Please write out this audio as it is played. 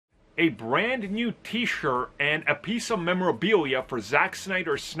a brand new t-shirt and a piece of memorabilia for Zack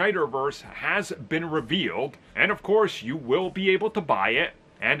Snyder's Snyderverse has been revealed. And of course, you will be able to buy it.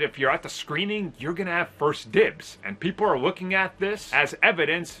 And if you're at the screening, you're going to have first dibs. And people are looking at this as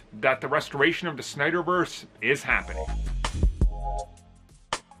evidence that the restoration of the Snyderverse is happening.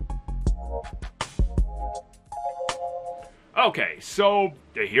 Okay, so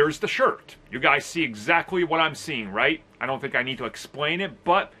here's the shirt. You guys see exactly what I'm seeing, right? I don't think I need to explain it,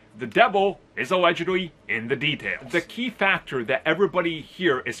 but the devil is allegedly in the details. The key factor that everybody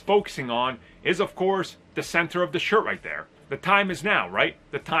here is focusing on is, of course, the center of the shirt right there. The time is now, right?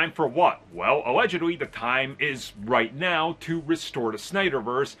 The time for what? Well, allegedly, the time is right now to restore the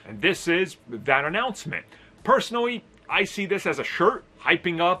Snyderverse, and this is that announcement. Personally, I see this as a shirt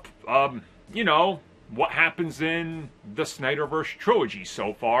hyping up, you know, what happens in the Snyderverse trilogy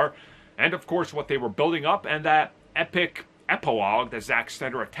so far, and of course what they were building up, and that epic epilogue that Zack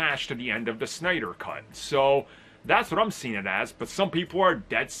Snyder attached to the end of the Snyder Cut. So that's what I'm seeing it as, but some people are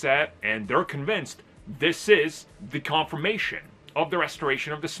dead set, and they're convinced this is the confirmation of the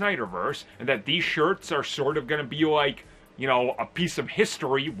restoration of the Snyderverse, and that these shirts are sort of going to be like, you know, a piece of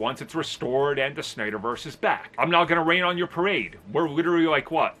history once it's restored and the Snyderverse is back. I'm not going to rain on your parade. We're literally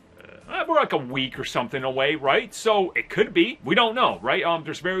like, what? We're like a week or something away, right? So it could be. We don't know, right?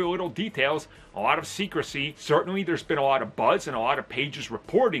 There's very little details, a lot of secrecy. Certainly there's been a lot of buzz and a lot of pages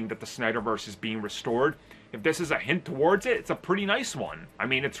reporting that the Snyderverse is being restored. If this is a hint towards it, it's a pretty nice one. I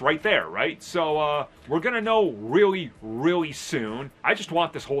mean, it's right there, right? So we're going to know really, really soon. I just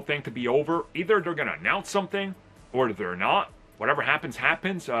want this whole thing to be over. Either they're going to announce something or they're not. Whatever happens,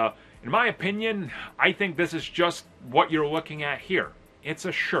 happens. In my opinion, I think this is just what you're looking at here. It's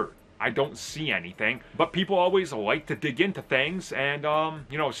a shirt. I don't see anything, but people always like to dig into things and,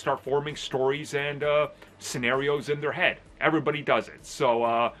 you know, start forming stories and scenarios in their head. Everybody does it.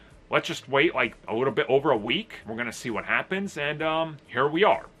 So let's just wait like a little bit over a week. We're going to see what happens, and here we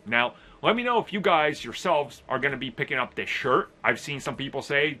are. Now, let me know if you guys yourselves are going to be picking up this shirt. I've seen some people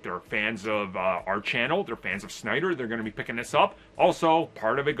say they're fans of our channel, they're fans of Snyder, they're going to be picking this up. Also,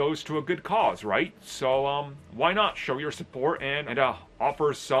 part of it goes to a good cause, right? So why not show your support and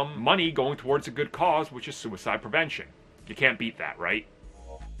offer some money going towards a good cause, which is suicide prevention. You can't beat that, right?